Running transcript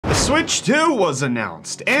Switch 2 was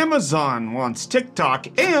announced. Amazon wants TikTok,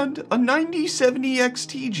 and a 9070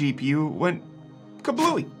 XT GPU went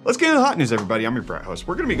kablooey. Let's get into the hot news, everybody. I'm your Brett host.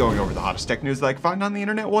 We're going to be going over the hottest tech news that I can find on the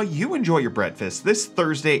internet while you enjoy your breakfast this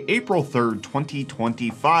Thursday, April 3rd,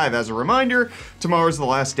 2025. As a reminder, tomorrow is the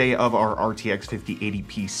last day of our RTX 5080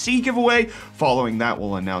 PC giveaway. Following that,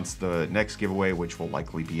 we'll announce the next giveaway, which will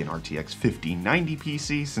likely be an RTX 5090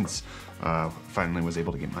 PC, since finally was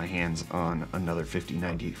able to get my hands on another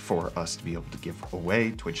 5090 for us to be able to give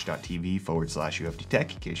away. Twitch.tv/UFD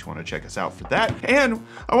Tech, in case you want to check us out for that. And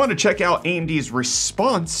I want to check out AMD's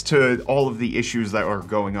response to all of the issues that are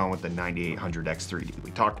going on with the 9800 X3D.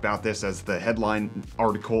 We talked about this as the headline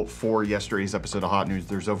article for yesterday's episode of Hot News.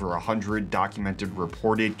 There's over 100 documented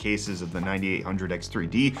reported cases of the 9800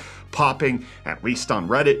 X3D popping, at least on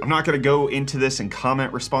Reddit. I'm not going to go into this in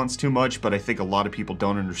comment response too much, but I think a lot of people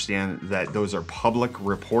don't understand that those are public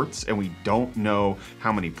reports, and we don't know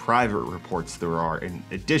how many private reports there are. And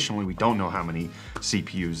additionally, we don't know how many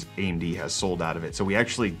CPUs AMD has sold out of it. So we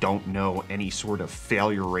actually don't know any sort of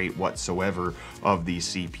failure rate whatsoever of these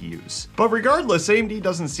CPUs. But regardless, AMD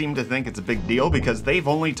doesn't seem to think it's a big deal, because they've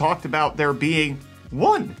only talked about there being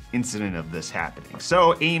one incident of this happening.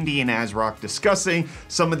 So AMD and ASRock discussing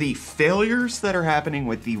some of the failures that are happening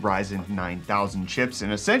with the Ryzen 9000 chips,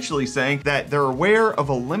 and essentially saying that they're aware of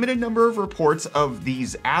a limited number of reports of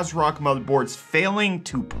these ASRock motherboards failing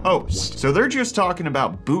to post. So they're just talking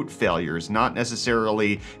about boot failures, not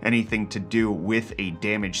necessarily anything to do with a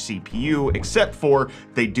damaged CPU, except for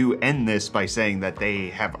they do end this by saying that they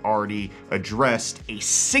have already addressed a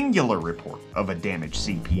singular report of a damaged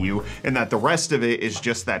CPU, and that the rest of it is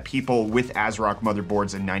just that people with ASRock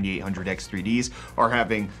motherboards and 9800 X3Ds are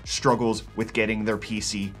having struggles with getting their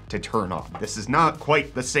PC to turn on. This is not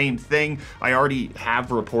quite the same thing. I already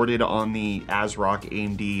have reported on the ASRock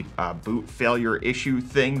AMD boot failure issue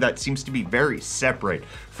thing. That seems to be very separate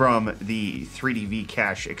from the 3D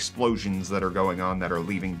V-cache explosions that are going on that are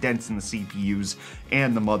leaving dents in the CPUs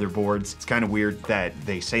and the motherboards. It's kind of weird that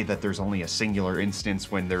they say that there's only a singular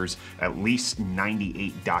instance when there's at least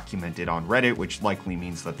 98 documented on Reddit, which likely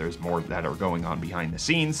means that there's more that are going on behind the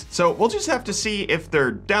scenes. So we'll just have to see if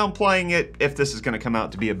they're downplaying it, if this is going to come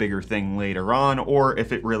out to be a bigger thing later on, or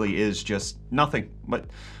if it really is just nothing. But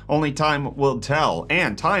only time will tell.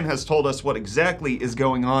 And time has told us what exactly is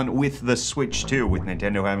going on with the Switch 2, with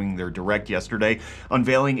Nintendo having their direct yesterday,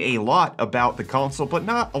 unveiling a lot about the console, but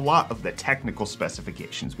not a lot of the technical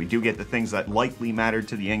specifications. We do get the things that likely matter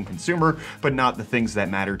to the end consumer, but not the things that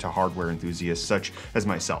matter to hardware enthusiasts such as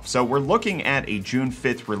myself. So we're looking at a June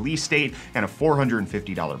 5th release date and a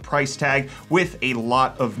 $450 price tag, with a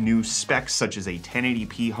lot of new specs, such as a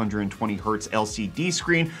 1080p 120Hz LCD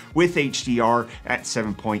screen with HDR at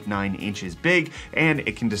 7.9 inches big, and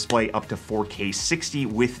it can display up to 4K 60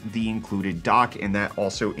 with the included dock, and that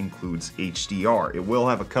also includes HDR. It will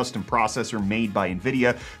have a custom processor made by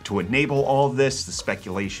NVIDIA to enable all of this. The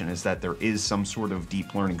speculation is that there is some sort of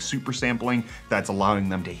deep learning super sampling that's allowing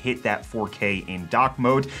them to hit that 4K in dock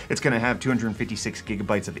mode. It's going to have 256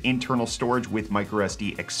 gigabytes of internal storage with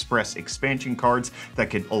microSD Express expansion cards that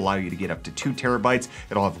could allow you to get up to 2 terabytes.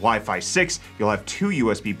 It'll have Wi-Fi 6. You'll have 2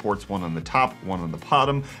 USB ports, one on the top, one on the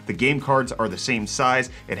bottom. The game cards are the same size.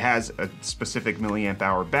 It has a specific milliamp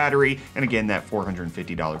hour battery, and again, that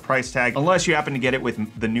 $450 price tag, unless you happen to get it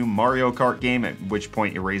with the new Mario Kart game, at which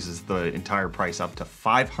point it raises the entire price up to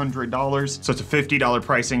 $500. So it's a $50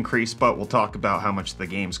 price increase, but we'll talk about how much the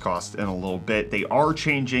games cost in a little bit. They are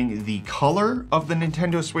changing the color of the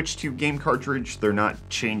Nintendo Switch 2 game cartridge. They're not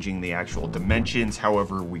changing the actual dimensions.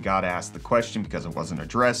 However, we gotta ask the question because it wasn't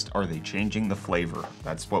addressed. Are they changing the flavor?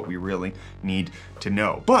 That's what we really need to know.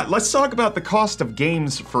 But let's talk about the cost of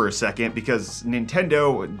games for a second, because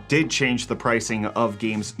Nintendo did change the pricing of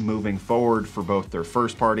games moving forward for both their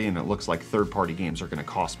first party, and it looks like third party games are gonna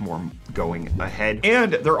cost more going ahead.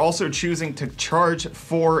 And they're also choosing to charge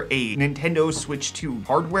for a Nintendo Switch 2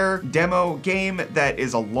 hardware demo game that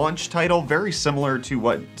is a launch title, very similar to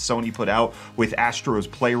what Sony put out with Astro's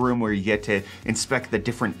Playroom, where you get to inspect the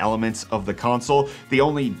different elements of the console. The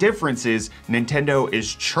only difference is Nintendo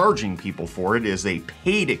is charging people for it as a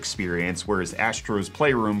paid experience, whereas Astro's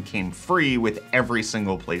Playroom came free with every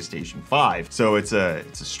single PlayStation 5. So it's a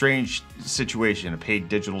strange situation, a paid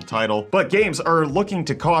digital title. But games are looking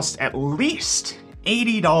to cost at least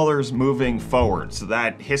 $80 moving forward. So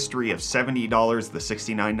that history of $70, the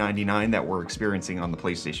 $69.99 that we're experiencing on the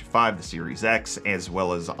PlayStation 5, the Series X, as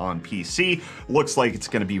well as on PC, looks like it's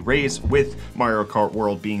going to be raised, with Mario Kart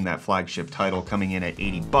World being that flagship title coming in at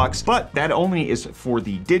 $80. But that only is for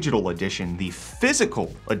the digital edition. The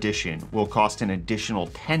physical edition will cost an additional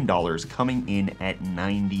 $10, coming in at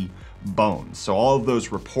 90 bones. So all of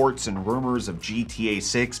those reports and rumors of GTA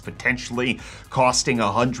 6 potentially costing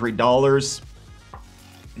 $100,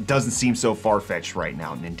 doesn't seem so far-fetched right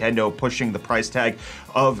now. Nintendo pushing the price tag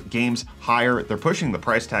of games higher. They're pushing the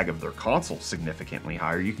price tag of their console significantly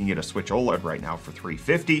higher. You can get a Switch OLED right now for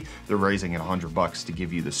 $350. They're raising it $100 to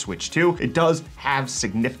give you the Switch 2. It does have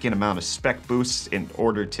significant amount of spec boosts in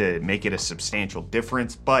order to make it a substantial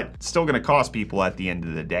difference, but it's still going to cost people at the end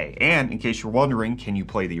of the day. And in case you're wondering, can you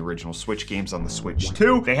play the original Switch games on the Switch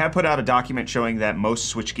 2? They have put out a document showing that most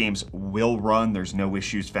Switch games will run. There's no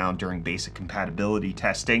issues found during basic compatibility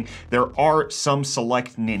testing. There are some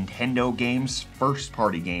select Nintendo games,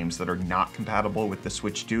 first-party games, that are not compatible with the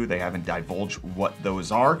Switch 2. They haven't divulged what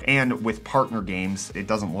those are. And with partner games, it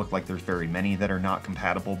doesn't look like there's very many that are not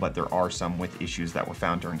compatible, but there are some with issues that were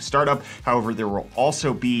found during startup. However, there will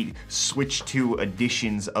also be Switch 2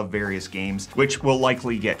 editions of various games, which will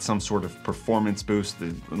likely get some sort of performance boost.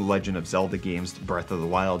 The Legend of Zelda games, Breath of the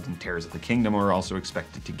Wild and Tears of the Kingdom, are also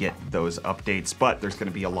expected to get those updates, but there's going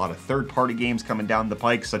to be a lot of third-party games coming down the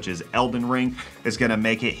pike, such as Elden Ring is going to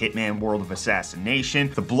make it, Hitman World of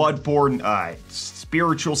Assassination. The Bloodborne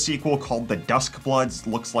spiritual sequel called The Dusk Bloods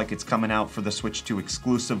looks like it's coming out for the Switch 2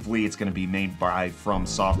 exclusively. It's going to be made by From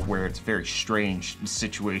Software. It's a very strange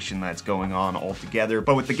situation that's going on altogether.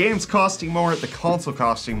 But with the games costing more, the console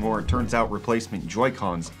costing more, it turns out replacement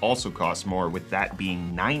Joy-Cons also cost more, with that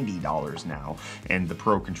being $90 now. And the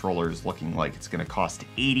Pro controller is looking like it's going to cost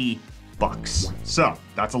 $80. So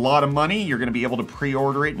that's a lot of money. You're going to be able to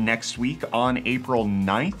pre-order it next week on April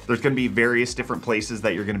 9th. There's going to be various different places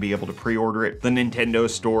that you're going to be able to pre-order it. The Nintendo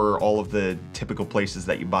Store, all of the typical places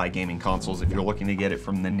that you buy gaming consoles. If you're looking to get it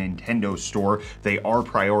from the Nintendo Store, they are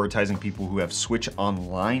prioritizing people who have Switch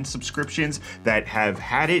Online subscriptions, that have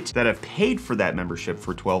had it, that have paid for that membership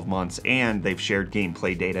for 12 months, and they've shared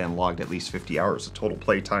gameplay data and logged at least 50 hours of total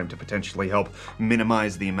play time to potentially help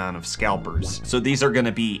minimize the amount of scalpers. So these are going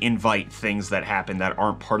to be invite things that happen that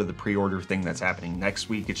aren't part of the pre-order thing that's happening next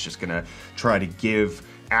week. It's just gonna try to give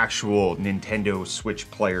actual Nintendo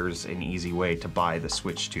Switch players an easy way to buy the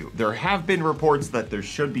Switch 2. There have been reports that there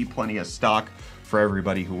should be plenty of stock for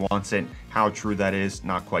everybody who wants it. How true that is,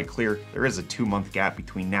 not quite clear. There is a 2-month gap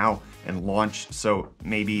between now and launch, so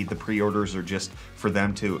maybe the pre-orders are just for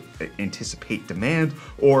them to anticipate demand,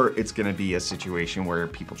 or it's gonna be a situation where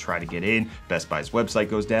people try to get in, Best Buy's website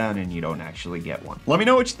goes down, and you don't actually get one. Let me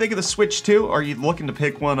know what you think of the Switch 2. Are you looking to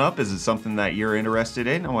pick one up? Is it something that you're interested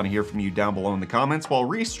in? I wanna hear from you down below in the comments, while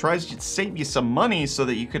Reece tries to save you some money so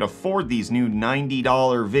that you can afford these new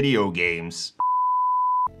 $90 video games.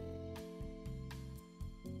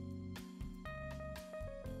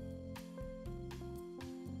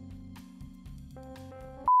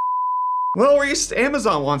 Well, Reece,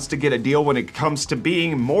 Amazon wants to get a deal when it comes to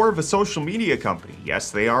being more of a social media company. Yes,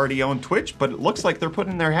 they already own Twitch, but it looks like they're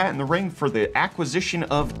putting their hat in the ring for the acquisition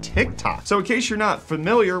of TikTok. So in case you're not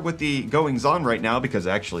familiar with the goings-on right now, because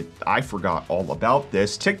actually I forgot all about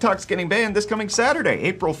this, TikTok's getting banned this coming Saturday,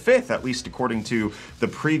 April 5th, at least according to the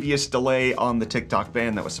previous delay on the TikTok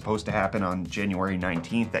ban that was supposed to happen on January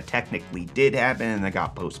 19th, that technically did happen and that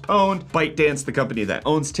got postponed. ByteDance, the company that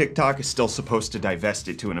owns TikTok, is still supposed to divest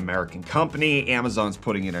it to an American company. Amazon's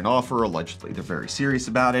putting in an offer. Allegedly, they're very serious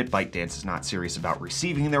about it. ByteDance is not serious about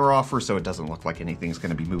receiving their offer, so it doesn't look like anything's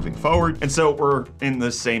going to be moving forward. And so we're in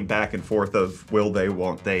the same back and forth of will they,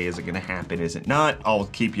 won't they, is it going to happen, is it not? I'll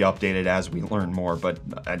keep you updated as we learn more, but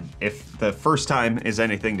if the first time is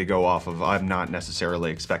anything to go off of, I'm not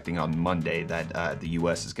necessarily expecting on Monday that the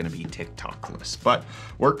US is going to be TikTok-less. But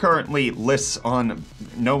we're currently lists on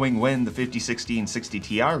knowing when the 5060 and 60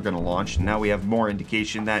 Ti are going to launch, and now we have more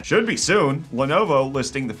indication that should be soon. Lenovo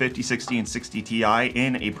listing the 5060 and 60 Ti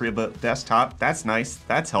in a pre-built desktop. That's nice,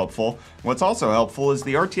 that's helpful. What's also helpful is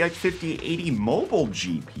the RTX 5080 mobile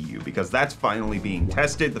GPU, because that's finally being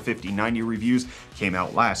tested. The 5090 reviews came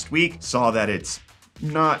out last week, saw that it's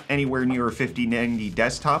not anywhere near a 5090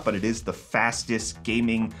 desktop, but it is the fastest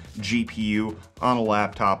gaming GPU on a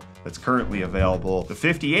laptop that's currently available. The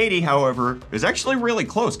 5080, however, is actually really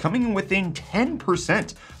close, coming in within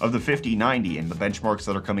 10% of the 5090, and the benchmarks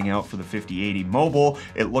that are coming out for the 5080 mobile,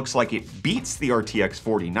 it looks like it beats the RTX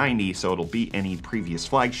 4090, so it'll beat any previous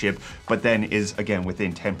flagship, but then is again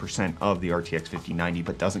within 10% of the RTX 5090,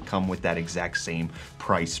 but doesn't come with that exact same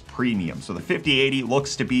price premium. So the 5080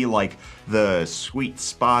 looks to be like the sweet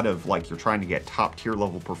spot of like you're trying to get top tier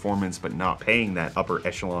level performance, but not paying that upper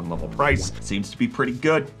echelon level price. Seems to be pretty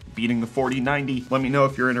good, beating the 4090. Let me know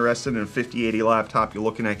if you're interested in a 5080 laptop, you're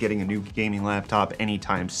looking at getting a new gaming laptop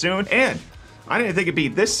anytime soon. And I didn't think it'd be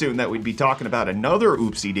this soon that we'd be talking about another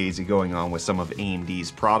oopsie daisy going on with some of AMD's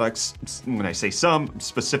products. When I say some,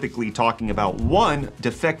 specifically talking about one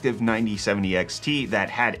defective 9070 XT that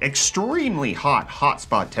had extremely hot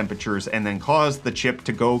hotspot temperatures and then caused the chip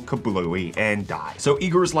to go kablooey and die. So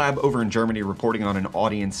Igor's lab over in Germany reporting on an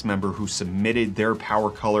audience member who submitted their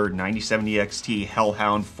power colored 9070 XT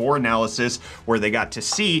Hellhound for analysis, where they got to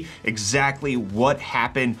see exactly what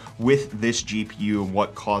happened with this GPU and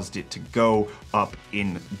what caused it to go up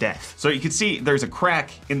in death. So you can see there's a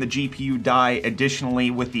crack in the GPU die.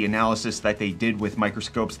 Additionally, with the analysis that they did with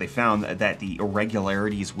microscopes, they found that the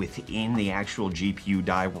irregularities within the actual GPU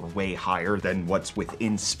die were way higher than what's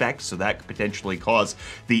within spec. So that could potentially cause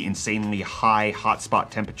the insanely high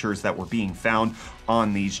hotspot temperatures that were being found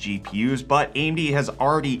on these GPUs. But AMD has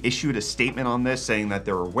already issued a statement on this saying that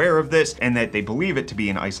they're aware of this and that they believe it to be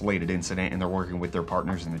an isolated incident, and they're working with their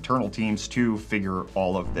partners and internal teams to figure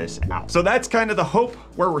all of this out. So that's kind of the hope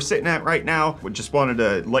where we're sitting at right now. We just wanted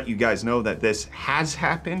to let you guys know that this has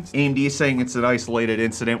happened. AMD is saying it's an isolated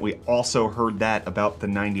incident. We also heard that about the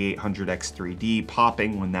 9800X3D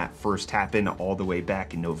popping when that first happened all the way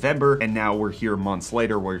back in November, and now we're here months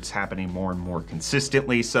later where it's happening more and more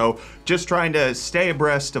consistently. So just trying to stay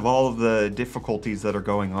abreast of all of the difficulties that are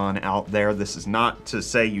going on out there. This is not to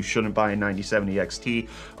say you shouldn't buy a 9070 XT.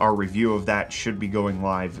 Our review of that should be going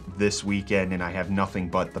live this weekend, and I have nothing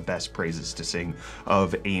but the best praises to sing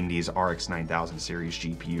of AMD's RX 9000 series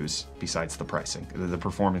GPUs besides the pricing. The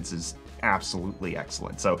performance is absolutely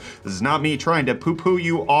excellent. So this is not me trying to poo-poo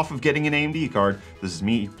you off of getting an AMD card. This is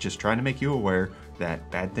me just trying to make you aware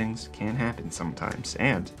that bad things can happen sometimes,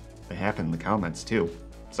 and they happen in the comments too.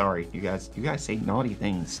 Sorry, you guys say naughty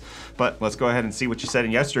things. But let's go ahead and see what you said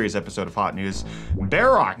in yesterday's episode of Hot News.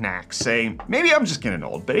 Baroknak saying, maybe I'm just getting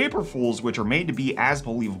old, but April Fools, which are made to be as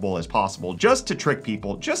believable as possible, just to trick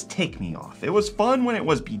people, just take me off. It was fun when it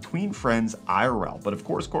was between friends IRL, but of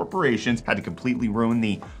course corporations had to completely ruin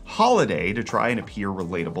the holiday to try and appear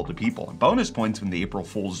relatable to people. And bonus points when the April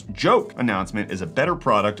Fool's joke announcement is a better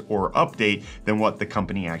product or update than what the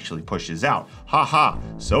company actually pushes out. Haha,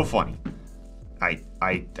 so funny.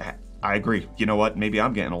 I agree. You know what? Maybe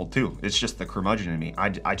I'm getting old too. It's just the curmudgeon in me.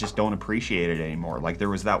 I just don't appreciate it anymore. Like there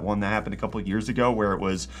was that one that happened a couple of years ago where it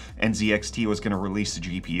was NZXT was going to release a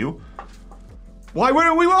GPU. Why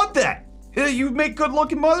wouldn't we want that? You make good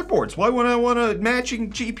looking motherboards. Why would I want a matching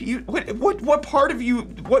GPU? What part of you,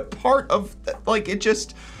 what part of, like it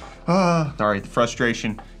just, sorry, the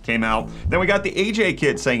frustration came out. Then we got the AJ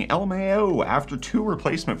kid saying LMAO after 2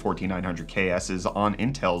 replacement 14900KSs on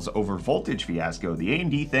Intel's over voltage fiasco. The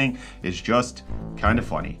AMD thing is just kind of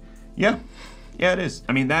funny. Yeah, it is.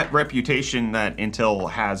 I mean, that reputation that Intel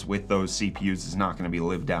has with those CPUs is not going to be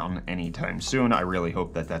lived down anytime soon. I really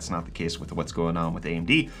hope that that's not the case with what's going on with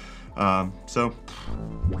AMD.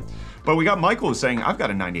 But we got Michael who's saying, I've got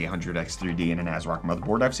a 9800X3D and an ASRock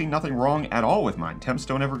motherboard. I've seen nothing wrong at all with mine. Temps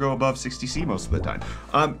don't ever go above 60C most of the time.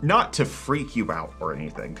 Not to freak you out or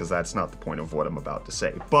anything, because that's not the point of what I'm about to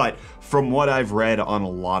say. But from what I've read on a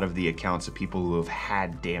lot of the accounts of people who have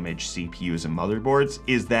had damaged CPUs and motherboards,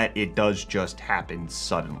 is that it does just happen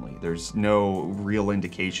suddenly. There's no real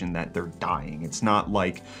indication that they're dying. It's not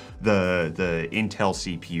like the Intel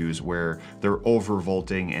CPUs where they're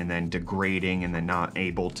overvolting and then degrading and then not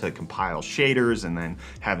able to compile shaders and then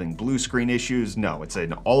having blue screen issues. No, it's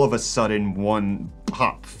an all of a sudden one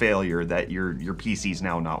pop failure that your PC's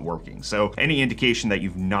now not working. So any indication that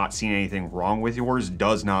you've not seen anything wrong with yours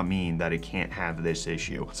does not mean that it can't have this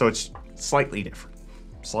issue. So it's slightly different.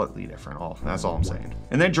 That's all I'm saying.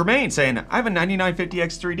 And then Jermaine saying, I have a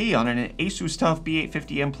 9950X3D on an Asus TUF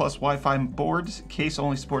B850M Plus Wi-Fi board. Case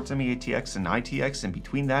only supports MEATX and ITX, and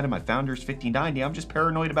between that and my Founders 5090, I'm just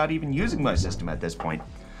paranoid about even using my system at this point.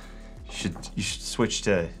 You should switch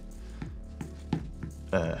to,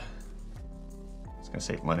 I was gonna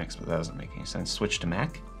say Linux, but that doesn't make any sense. Switch to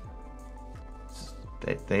Mac.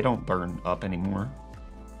 They don't burn up anymore,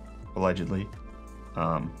 allegedly.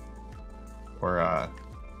 or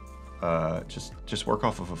just work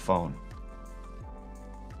off of a phone.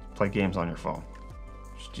 Play games on your phone.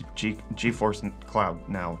 GeForce Cloud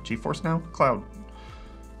now. GeForce Now? Cloud.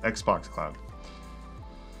 Xbox Cloud.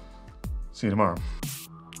 See you tomorrow.